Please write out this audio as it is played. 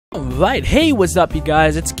Alright, hey, what's up, you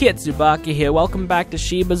guys? It's Kitsubaki here. Welcome back to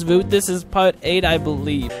Shiba's Route. This is part 8, I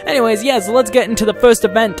believe. Anyways, yeah, so let's get into the first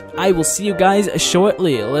event. I will see you guys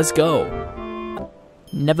shortly. Let's go.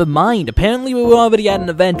 Never mind. Apparently, we were already at an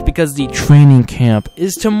event because the training camp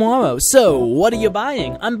is tomorrow. So, what are you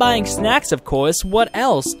buying? I'm buying snacks, of course. What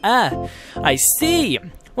else? I see.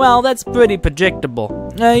 Well, that's pretty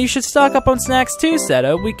predictable. You should stock up on snacks too,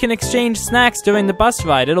 Seto. We can exchange snacks during the bus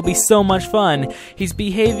ride. It'll be so much fun. He's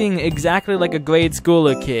behaving exactly like a grade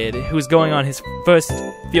schooler kid who's going on his first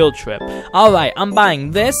field trip. Alright, I'm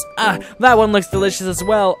buying this. That one looks delicious as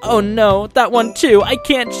well. Oh no, that one too. I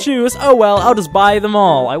can't choose. Oh well, I'll just buy them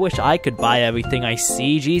all. I wish I could buy everything I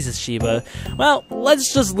see. Jesus, Shiba. Well,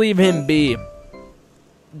 let's just leave him be.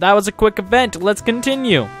 That was a quick event. Let's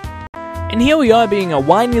continue. And here we are being a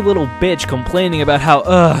whiny little bitch complaining about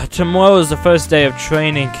how, tomorrow's the first day of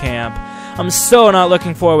training camp. I'm so not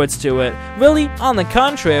looking forward to it. Really? On the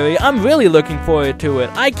contrary, I'm really looking forward to it.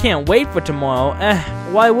 I can't wait for tomorrow.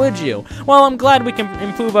 Why would you? Well, I'm glad we can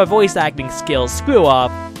improve our voice acting skills. Screw off.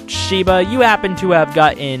 Shiba, you happen to have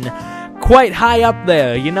gotten quite high up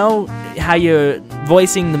there. You know how you're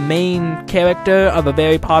voicing the main character of a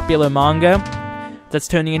very popular manga that's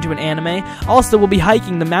turning into an anime. Also, we'll be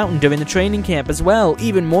hiking the mountain during the training camp as well.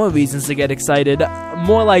 Even more reasons to get excited.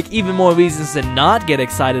 More like even more reasons to not get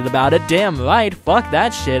excited about it. Damn right, fuck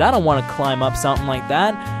that shit. I don't want to climb up something like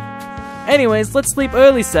that. Anyways, let's sleep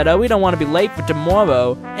early, Seto. We don't want to be late for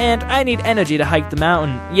tomorrow. And I need energy to hike the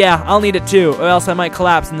mountain. Yeah, I'll need it too, or else I might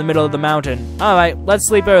collapse in the middle of the mountain. Alright, let's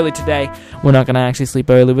sleep early today. We're not gonna actually sleep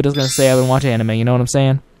early, we're just gonna stay up and watch anime, you know what I'm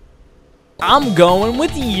saying? I'm going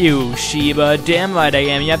with you, Shiba. Damn right I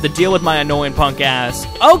am. You have to deal with my annoying punk ass.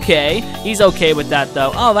 Okay. He's okay with that, though.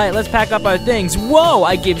 Alright, let's pack up our things. Whoa!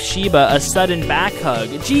 I give Shiba a sudden back hug.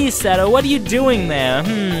 Geez, Seto, what are you doing there?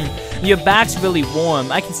 Your back's really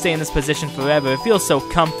warm. I can stay in this position forever. It feels so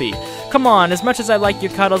comfy. Come on, as much as I like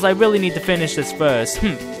your cuddles, I really need to finish this first.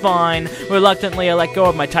 Fine. Reluctantly, I let go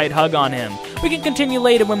of my tight hug on him. We can continue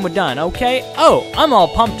later when we're done, okay? Oh, I'm all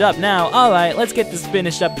pumped up now. Alright, let's get this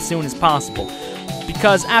finished up as soon as possible.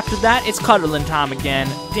 Because after that, it's cuddling time again.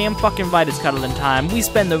 Damn fucking right it's cuddling time. We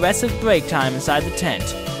spend the rest of break time inside the tent.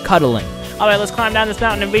 Cuddling. Alright, let's climb down this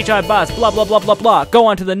mountain and reach our bus. Blah, blah, blah, blah, blah. Go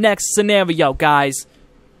on to the next scenario, guys.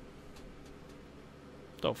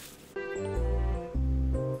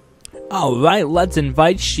 Alright, let's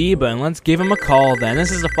invite Shiba and let's give him a call then.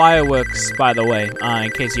 This is the fireworks, by the way,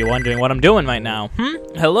 in case you're wondering what I'm doing right now.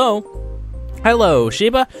 Hello? Hello,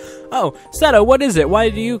 Shiba? Oh, Seto, what is it? What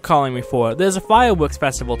are you calling me for? There's a fireworks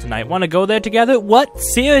festival tonight. Want to go there together? What?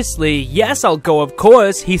 Seriously? Yes, I'll go, of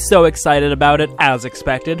course. He's so excited about it, as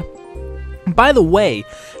expected. By the way,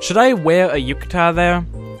 should I wear a yukata there?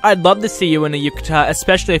 I'd love to see you in a yukata,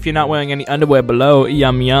 especially if you're not wearing any underwear below.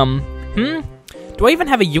 Yum yum. Do I even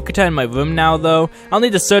have a yukata in my room now, though? I'll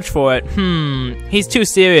need to search for it. He's too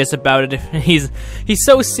serious about it. He's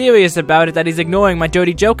so serious about it that he's ignoring my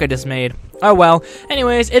dirty joke I just made. Oh well.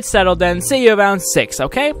 Anyways, it's settled then. See you around 6,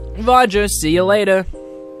 okay? Roger, see you later.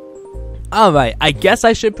 Alright, I guess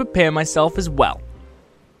I should prepare myself as well.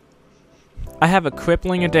 I have a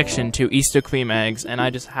crippling addiction to Easter cream eggs, and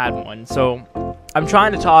I just had one, so I'm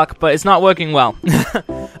trying to talk, but it's not working well.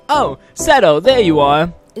 Oh, Seto, there you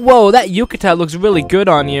are. Whoa, that yukata looks really good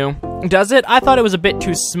on you. Does it? I thought it was a bit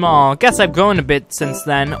too small. Guess I've grown a bit since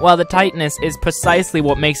then. Well, the tightness is precisely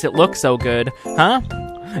what makes it look so good. Huh?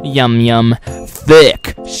 Yum yum.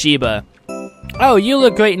 Thick, Shiba. Oh, you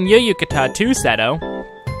look great in your yukata too, Seto.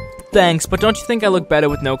 Thanks, but don't you think I look better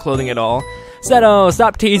with no clothing at all? Seto,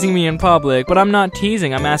 stop teasing me in public. But I'm not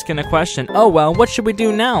teasing, I'm asking a question. Oh well, what should we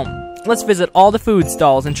do now? Let's visit all the food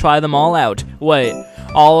stalls and try them all out. Wait.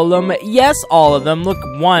 All of them? Yes, all of them. Look,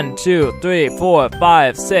 1, 2, 3, 4,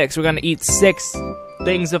 5, 6. We're gonna eat 6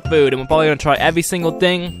 things of food, and we're probably gonna try every single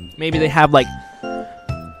thing. Maybe they have like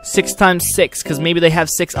 6 times 6, because maybe they have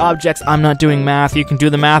 6 objects. I'm not doing math. You can do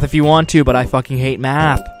the math if you want to, but I fucking hate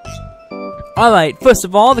math. Alright, first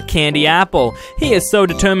of all, the candy apple. He is so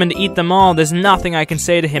determined to eat them all, there's nothing I can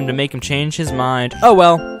say to him to make him change his mind. Oh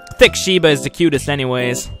well, thick Shiba is the cutest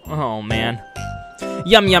anyways. Oh man.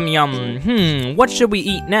 Yum yum yum. What should we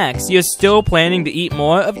eat next? You're still planning to eat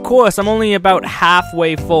more? Of course, I'm only about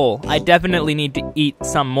halfway full. I definitely need to eat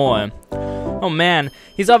some more. Oh man,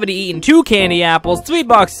 he's already eaten 2 candy apples, 3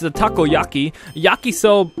 boxes of takoyaki,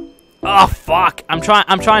 yakisoba. Oh fuck, I'm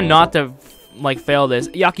trying not to like fail this.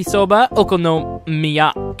 Yakisoba,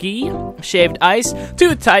 okonomiyaki, shaved ice,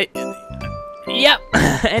 2 tight Yep,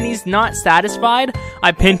 and he's not satisfied.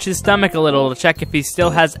 I pinch his stomach a little to check if he still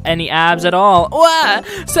has any abs at all. Wah!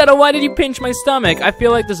 Seto, why did you pinch my stomach? I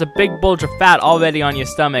feel like there's a big bulge of fat already on your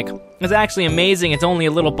stomach. It's actually amazing it's only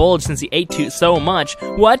a little bulge since he ate so much.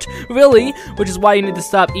 What? Really? Which is why you need to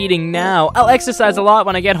stop eating now. I'll exercise a lot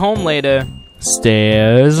when I get home later.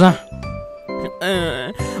 Stairs.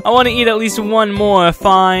 I want to eat at least one more.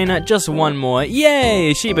 Fine, just one more.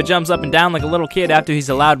 Yay! Shiba jumps up and down like a little kid after he's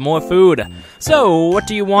allowed more food. So, what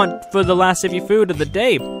do you want for the last of your food of the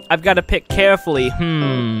day? I've got to pick carefully.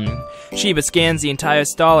 Shiba scans the entire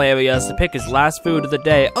stall areas to pick his last food of the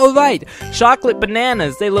day. Oh right, chocolate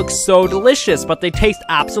bananas. They look so delicious, but they taste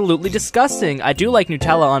absolutely disgusting. I do like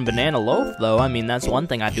Nutella on banana loaf, though. I mean, that's one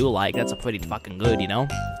thing I do like. That's a pretty fucking good, you know?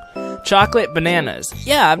 Chocolate bananas.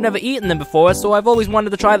 Yeah, I've never eaten them before, so I've always wanted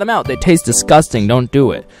to try them out. They taste disgusting, don't do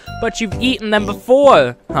it. But you've eaten them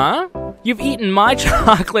before, huh? You've eaten my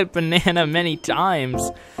chocolate banana many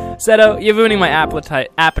times. Seto, you're ruining my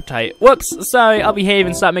appetite. Whoops, sorry, I'll behave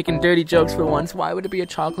and stop making dirty jokes for once. Why would it be a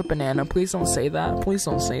chocolate banana? Please don't say that. Please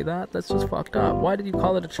don't say that. That's just fucked up. Why did you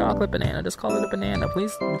call it a chocolate banana? Just call it a banana.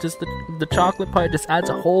 Please, just the chocolate part just adds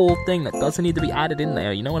a whole thing that doesn't need to be added in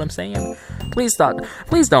there. You know what I'm saying? Please stop.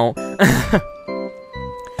 Please don't.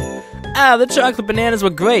 The chocolate bananas were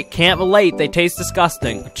great. Can't relate. They taste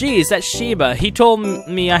disgusting. Geez, that's Shiba. He told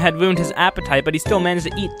me I had ruined his appetite, but he still managed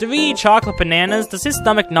to eat 3 chocolate bananas. Does his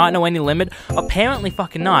stomach not know any limit? Apparently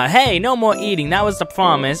fucking not. Hey, no more eating. That was the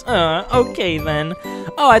promise. Okay then.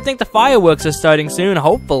 Oh, I think the fireworks are starting soon,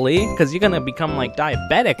 hopefully, because you're gonna become, like,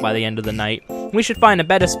 diabetic by the end of the night. We should find a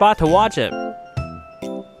better spot to watch it.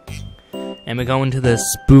 And we go into the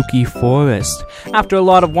spooky forest. After a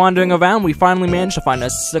lot of wandering around, we finally managed to find a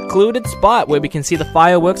secluded spot where we can see the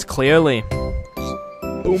fireworks clearly.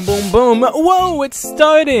 Boom, boom, boom. Whoa, it's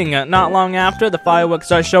starting! Not long after, the fireworks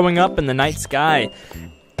start showing up in the night sky.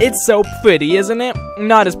 It's so pretty, isn't it?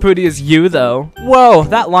 Not as pretty as you, though. Whoa,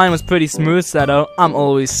 that line was pretty smooth, Seto. I'm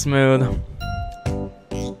always smooth.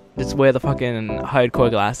 Just wear the fucking hardcore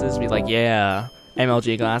glasses. Be like, yeah,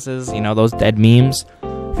 MLG glasses. You know, those dead memes.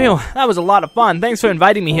 Phew, that was a lot of fun. Thanks for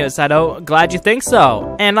inviting me here, Seto. Glad you think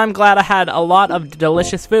so. And I'm glad I had a lot of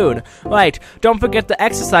delicious food. Right, don't forget to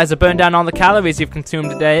exercise to burn down all the calories you've consumed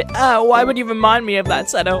today. Why would you remind me of that,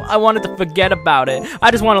 Seto? I wanted to forget about it. I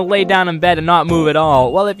just want to lay down in bed and not move at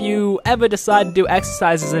all. Well, if you ever decide to do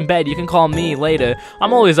exercises in bed, you can call me later.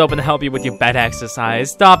 I'm always open to help you with your bed exercise.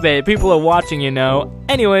 Stop it, people are watching, you know.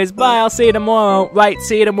 Anyways, bye, I'll see you tomorrow. Right,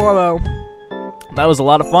 see you tomorrow. That was a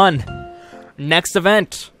lot of fun. Next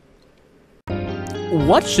event.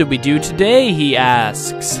 What should we do today, he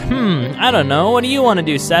asks. I don't know. What do you want to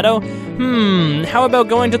do, Seto? How about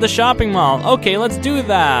going to the shopping mall? Okay, let's do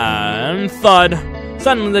that. And thud.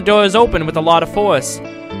 Suddenly the door is open with a lot of force.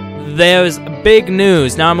 There's big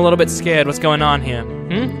news. Now I'm a little bit scared. What's going on here?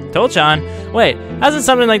 Tolchan? Wait, hasn't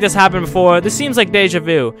something like this happened before? This seems like deja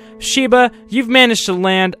vu. Shiba, you've managed to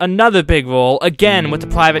land another big role, again with the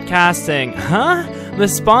private casting. Huh? The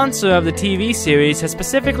sponsor of the TV series has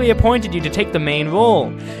specifically appointed you to take the main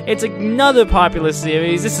role. It's another popular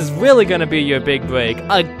series. This is really gonna be your big break.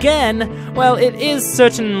 Again? Well, it is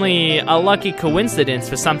certainly a lucky coincidence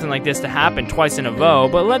for something like this to happen twice in a row,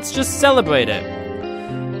 but let's just celebrate it.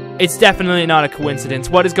 It's definitely not a coincidence.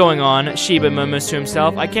 What is going on? Shiba murmurs to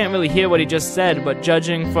himself. I can't really hear what he just said, but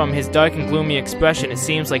judging from his dark and gloomy expression, it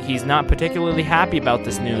seems like he's not particularly happy about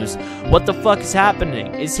this news. What the fuck is happening?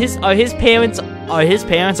 Are his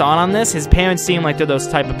parents on this? His parents seem like they're those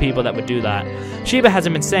type of people that would do that. Shiba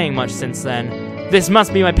hasn't been saying much since then. This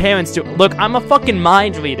must be my parents too. Look, I'm a fucking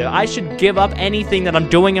mind reader. I should give up anything that I'm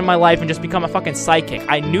doing in my life and just become a fucking psychic.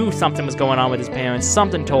 I knew something was going on with his parents.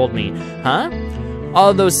 Something told me. Huh?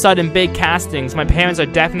 All those sudden big castings, my parents are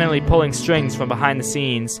definitely pulling strings from behind the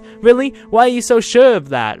scenes. Really? Why are you so sure of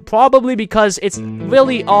that? Probably because it's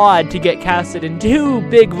really odd to get casted in 2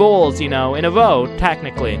 big roles, you know, in a row,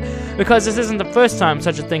 technically. Because this isn't the first time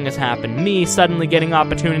such a thing has happened. Me suddenly getting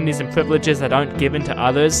opportunities and privileges that aren't given to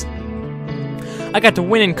others. I got to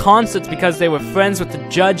win in concerts because they were friends with the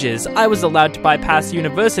judges. I was allowed to bypass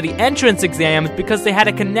university entrance exams because they had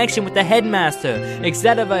a connection with the headmaster,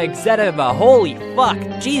 etc., etc. Holy fuck,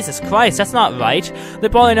 Jesus Christ, that's not right. They're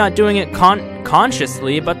probably not doing it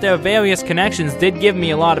consciously, but their various connections did give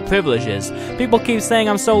me a lot of privileges. People keep saying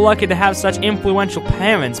I'm so lucky to have such influential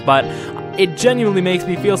parents, but it genuinely makes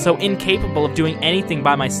me feel so incapable of doing anything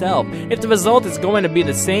by myself. If the result is going to be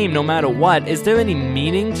the same no matter what, is there any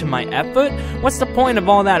meaning to my effort? What's the point of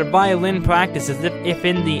all that violin practice if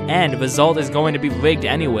in the end the result is going to be rigged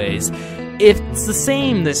anyways? it's the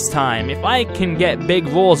same this time. If I can get big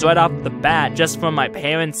roles right off the bat just from my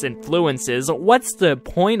parents' influences, what's the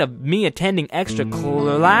point of me attending extra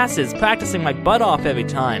classes, practicing my butt off every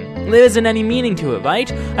time? There isn't any meaning to it,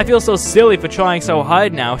 right? I feel so silly for trying so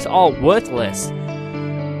hard now, it's all worthless.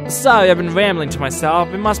 Sorry, I've been rambling to myself.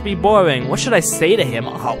 It must be boring. What should I say to him?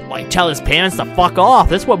 Oh, like tell his parents to fuck off.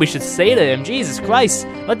 That's what we should say to him. Jesus Christ.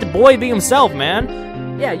 Let the boy be himself,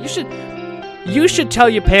 man. Yeah, you should tell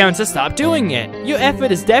your parents to stop doing it. Your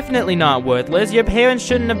effort is definitely not worthless. Your parents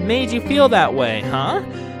shouldn't have made you feel that way, huh?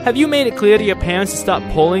 Have you made it clear to your parents to stop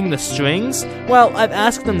pulling the strings? Well, I've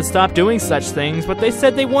asked them to stop doing such things, but they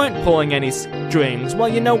said they weren't pulling any strings. Well,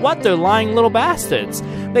 you know what? They're lying little bastards.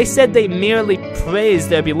 They said they merely praised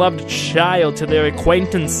their beloved child to their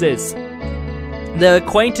acquaintances. Their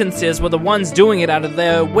acquaintances were the ones doing it out of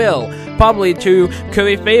their will, probably to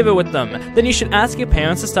curry favor with them. Then you should ask your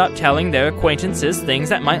parents to stop telling their acquaintances things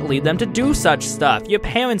that might lead them to do such stuff. Your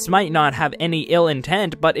parents might not have any ill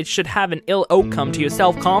intent, but it should have an ill outcome to your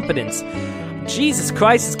self-confidence. Jesus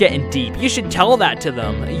Christ, it's getting deep. You should tell that to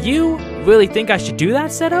them. You really think I should do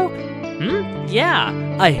that, Seto? Yeah,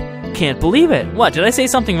 I can't believe it. What, did I say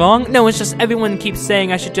something wrong? No, it's just everyone keeps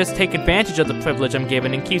saying I should just take advantage of the privilege I'm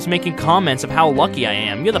given and keeps making comments of how lucky I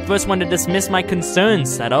am. You're the first one to dismiss my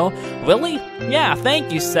concerns, Seto. Really? Yeah,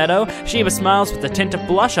 thank you, Seto. Shiba smiles with a tint of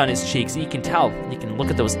blush on his cheeks. You can tell. You can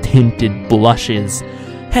look at those tinted blushes.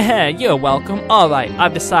 Heh, you're welcome. Alright,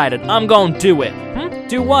 I've decided. I'm gonna do it.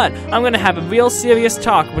 Do what? I'm gonna have a real serious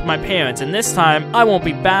talk with my parents, and this time, I won't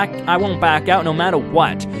back out no matter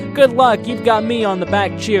what. Good luck, you've got me on the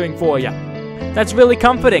back cheering for you. That's really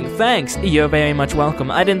comforting, thanks. You're very much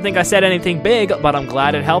welcome. I didn't think I said anything big, but I'm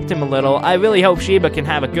glad it helped him a little. I really hope Shiba can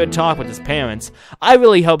have a good talk with his parents. I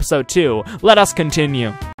really hope so too. Let us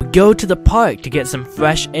continue. Go to the park to get some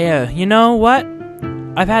fresh air. You know what?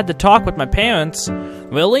 I've had the talk with my parents.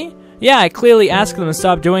 Really? Yeah, I clearly asked them to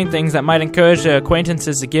stop doing things that might encourage their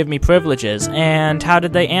acquaintances to give me privileges. And how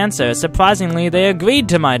did they answer? Surprisingly, they agreed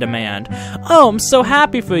to my demand. Oh, I'm so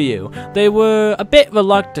happy for you. They were a bit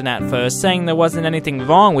reluctant at first, saying there wasn't anything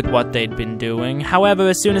wrong with what they'd been doing. However,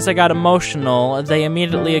 as soon as I got emotional, they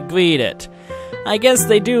immediately agreed it. I guess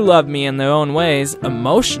they do love me in their own ways.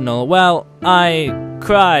 Emotional? Well, I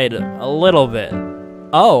cried a little bit.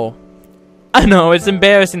 Oh. I know, it's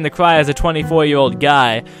embarrassing to cry as a 24-year-old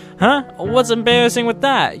guy. Huh? What's embarrassing with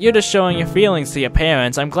that? You're just showing your feelings to your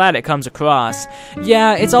parents. I'm glad it comes across.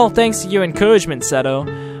 Yeah, it's all thanks to your encouragement,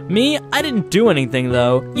 Seto. Me? I didn't do anything,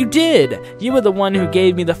 though. You did! You were the one who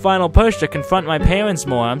gave me the final push to confront my parents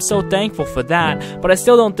more. I'm so thankful for that, but I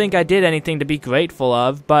still don't think I did anything to be grateful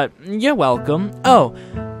of, but you're welcome. Oh,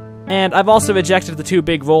 and I've also rejected the 2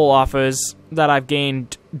 big role offers that I've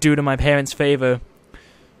gained due to my parents' favor.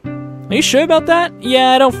 Are you sure about that?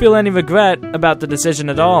 Yeah, I don't feel any regret about the decision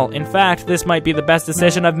at all. In fact, this might be the best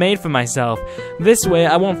decision I've made for myself. This way,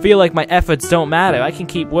 I won't feel like my efforts don't matter. I can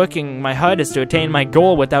keep working my hardest to attain my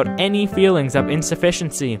goal without any feelings of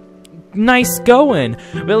insufficiency. Nice going!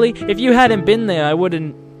 Really, if you hadn't been there, I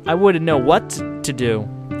wouldn't know what to do.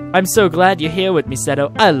 I'm so glad you're here with me,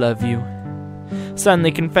 Seto. I love you.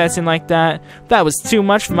 Suddenly confessing like that was too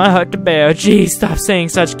much for my heart to bear. Gee, stop saying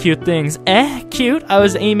such cute things. Cute? I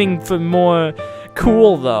was aiming for more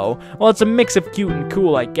cool, though. Well, it's a mix of cute and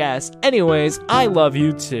cool, I guess. Anyways, I love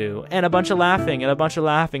you too. And a bunch of laughing,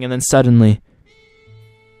 and then suddenly...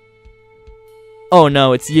 Oh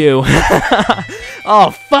no, it's you.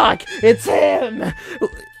 Oh fuck, it's him!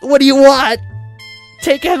 What do you want?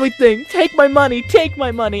 Take everything, take my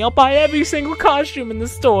money, I'll buy every single costume in the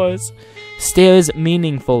stores. Stares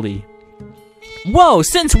meaningfully. Whoa,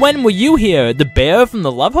 since when were you here? The bear from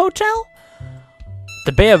the Love Hotel?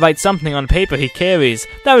 The bear writes something on paper he carries.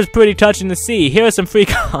 That was pretty touching to see. Here are some free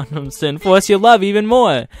condoms to enforce your love even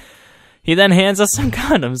more. He then hands us some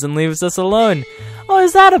condoms and leaves us alone. What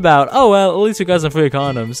is that about? Oh well, at least we got some free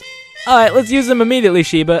condoms. Alright, let's use them immediately,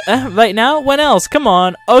 Shiba. Right now? When else? Come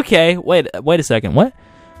on. Okay, wait a second, what?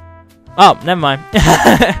 Oh, never mind.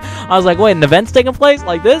 I was like, wait, an event's taking place?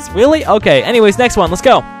 Like this? Really? Okay, anyways, next one, let's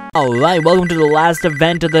go. Alright, welcome to the last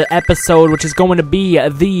event of the episode, which is going to be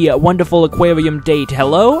the wonderful aquarium date.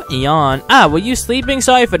 Hello? Yawn. Ah, were you sleeping?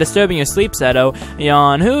 Sorry for disturbing your sleep, Seto.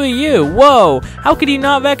 Yawn. Who are you? Whoa! How could you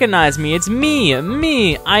not recognize me? It's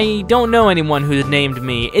me! I don't know anyone who's named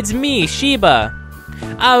me. It's me, Shiba.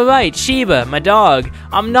 Alright, Shiba, my dog.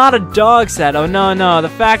 I'm not a dog, Seto. No, the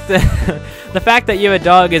fact that... The fact that you're a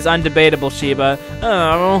dog is undebatable, Shiba.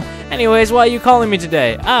 Oh. Anyways, why are you calling me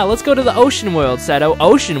today? Let's go to the Ocean World, Seto.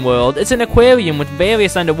 Ocean World? It's an aquarium with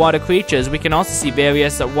various underwater creatures. We can also see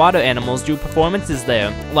various water animals do performances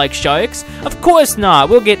there. Like sharks? Of course not!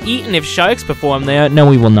 We'll get eaten if sharks perform there. No,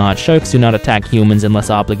 we will not. Sharks do not attack humans unless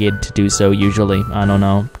obligated to do so, usually. I don't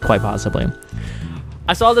know. Quite possibly.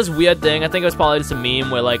 I saw this weird thing, I think it was probably just a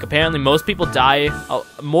meme, where like apparently most people die,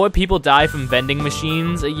 more people die from vending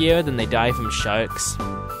machines a year than they die from sharks.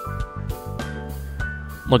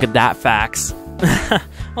 Look at that, facts.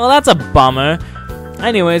 Well, that's a bummer.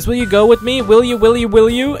 Anyways, will you go with me? Will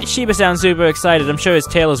you? Shiba sounds super excited. I'm sure his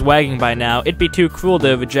tail is wagging by now. It'd be too cruel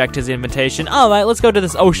to reject his invitation. Alright, let's go to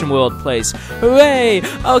this Ocean World place. Hooray!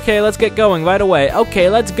 Okay, let's get going right away. Okay,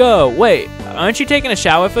 let's go. Wait, aren't you taking a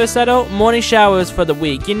shower first, Seto? Morning showers for the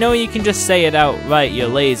week. You know you can just say it outright. You're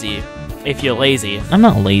lazy. If you're lazy. I'm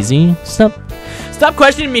not lazy. Stop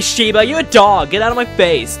questioning me, Shiba. You're a dog. Get out of my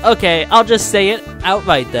face. Okay, I'll just say it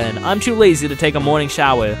outright then. I'm too lazy to take a morning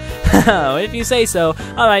shower. If you say so.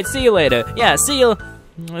 Alright, see you later. Yeah, see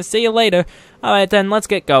you later. Alright then, let's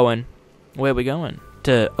get going. Where are we going?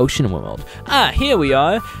 To Ocean World. Here we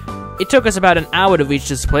are. It took us about an hour to reach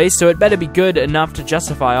this place, so it better be good enough to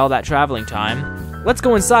justify all that traveling time. Let's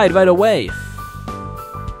go inside right away.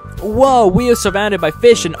 Whoa, we are surrounded by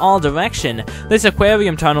fish in all directions. This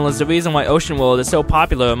aquarium tunnel is the reason why Ocean World is so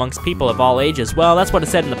popular amongst people of all ages. Well, that's what it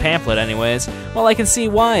said in the pamphlet anyways. Well, I can see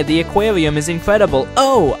why. The aquarium is incredible.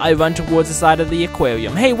 Oh, I run towards the side of the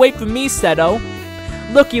aquarium. Hey, wait for me, Seto.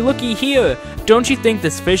 Looky here. Don't you think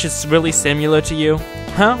this fish is really similar to you?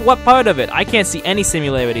 Huh? What part of it? I can't see any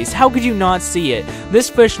similarities. How could you not see it?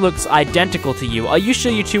 This fish looks identical to you. Are you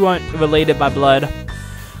sure you two aren't related by blood?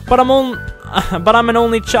 But I'm an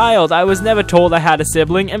only child. I was never told I had a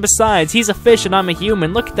sibling. And besides, he's a fish and I'm a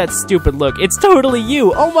human. Look at that stupid look. It's totally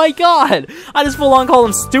you. Oh my god. I just full on call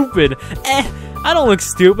him stupid. I don't look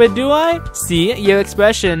stupid, do I? See, your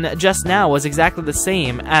expression just now was exactly the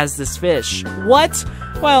same as this fish. What?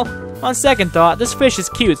 Well, on second thought, this fish is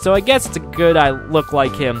cute, so I guess it's a good I look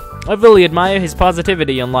like him. I really admire his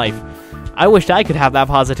positivity in life. I wished I could have that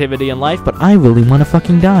positivity in life, but I really want to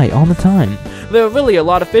fucking die all the time. There are really a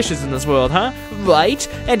lot of fishes in this world, huh? Right?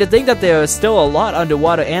 And to think that there are still a lot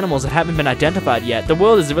underwater animals that haven't been identified yet. The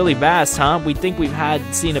world is really vast, huh? We think we've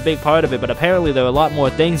seen a big part of it, but apparently there are a lot more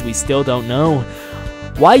things we still don't know.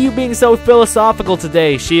 Why are you being so philosophical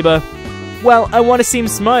today, Shiba? Well, I want to seem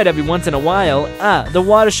smart every once in a while. The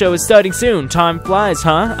water show is starting soon. Time flies,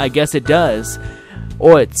 huh? I guess it does.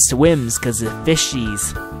 Or it swims because of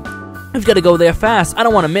fishies. We've got to go there fast. I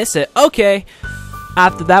don't want to miss it. Okay.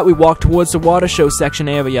 After that, we walk towards the water show section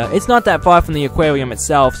area. It's not that far from the aquarium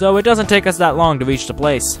itself, so it doesn't take us that long to reach the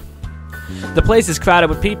place. The place is crowded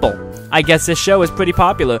with people. I guess this show is pretty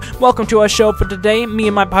popular. Welcome to our show for today. Me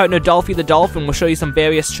and my partner Dolphy the Dolphin will show you some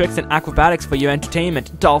various tricks and acrobatics for your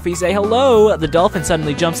entertainment. Dolphy, say hello! The dolphin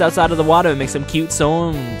suddenly jumps outside of the water and makes some cute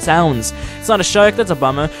sounds. It's not a shark, that's a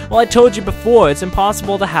bummer. Well, I told you before, it's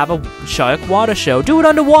impossible to have a shark water show. Do it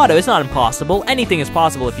underwater, it's not impossible. Anything is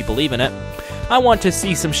possible if you believe in it. I want to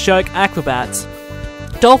see some shark acrobats.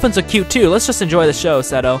 Dolphins are cute too. Let's just enjoy the show,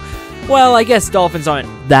 Seto. Well, I guess dolphins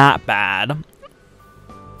aren't that bad.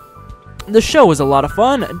 The show was a lot of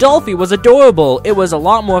fun. Dolphy was adorable. It was a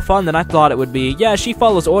lot more fun than I thought it would be. Yeah, she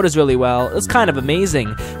follows orders really well. It's kind of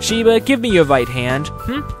amazing. Shiba, give me your right hand.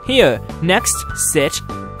 Here. Next. Sit.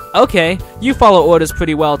 Okay, you follow orders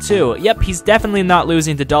pretty well too. Yep, he's definitely not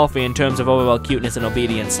losing to Dolphy in terms of overall cuteness and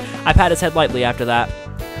obedience. I pat his head lightly after that.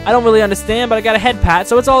 I don't really understand, but I got a head pat,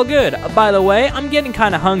 so it's all good. By the way, I'm getting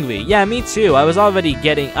kind of hungry. Yeah, me too. I was already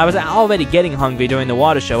getting hungry during the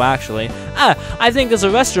water show, actually. I think there's a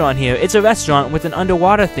restaurant here. It's a restaurant with an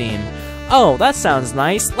underwater theme. Oh, that sounds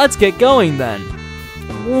nice. Let's get going then.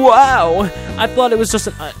 Wow! I thought it was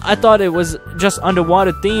just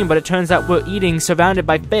underwater theme, but it turns out we're eating surrounded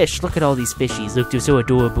by fish. Look at all these fishies. Look, they're so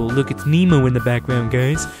adorable. Look, it's Nemo in the background,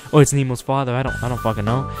 guys. Or it's Nemo's father. I don't fucking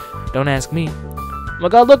know. Don't ask me. Oh my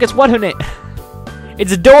god, look, it's what her name?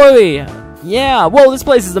 It's Dory! Yeah, whoa, this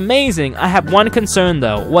place is amazing. I have one concern,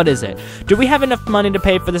 though. What is it? Do we have enough money to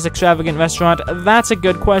pay for this extravagant restaurant? That's a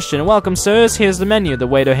good question. Welcome, sirs. Here's the menu. The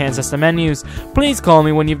waiter hands us the menus. Please call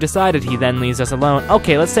me when you've decided. He then leaves us alone.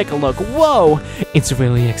 Okay, let's take a look. Whoa! It's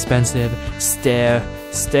really expensive. Stare.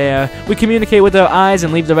 We communicate with our eyes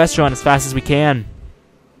and leave the restaurant as fast as we can.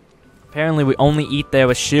 Apparently we only eat there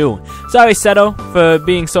with Shu. Sorry, Seto, for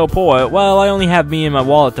being so poor. Well, I only have me and my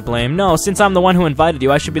wallet to blame. No, since I'm the one who invited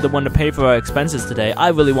you, I should be the one to pay for our expenses today. I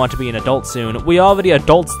really want to be an adult soon. We already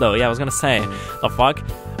adults, though. Yeah, I was gonna say. The fuck?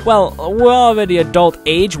 Well, we're already adult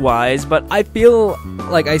age-wise, but I feel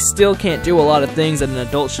like I still can't do a lot of things that an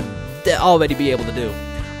adult should already be able to do.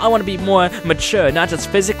 I want to be more mature, not just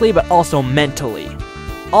physically, but also mentally.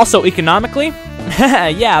 Also economically?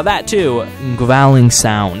 Yeah, that too. Growling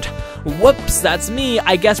sound. Whoops, that's me.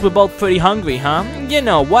 I guess we're both pretty hungry, huh? You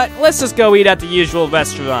know what? Let's just go eat at the usual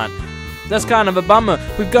restaurant. That's kind of a bummer.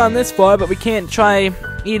 We've gone this far, but we can't try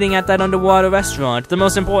eating at that underwater restaurant. The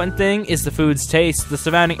most important thing is the food's taste. The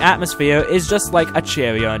surrounding atmosphere is just like a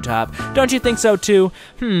cherry on top. Don't you think so too?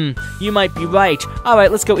 You might be right.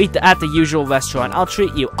 Alright, let's go eat at the usual restaurant. I'll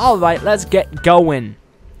treat you. Alright, let's get going.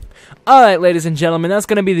 Alright, ladies and gentlemen, that's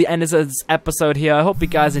going to be the end of this episode here. I hope you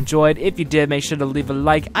guys enjoyed. If you did, make sure to leave a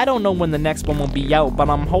like. I don't know when the next one will be out, but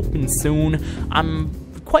I'm hoping soon. I'm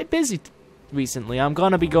quite busy recently. I'm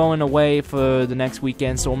going to be going away for the next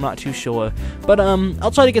weekend, so I'm not too sure. But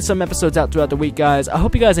I'll try to get some episodes out throughout the week, guys. I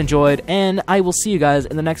hope you guys enjoyed, and I will see you guys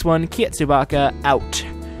in the next one. Kitsubaka out.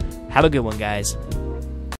 Have a good one, guys.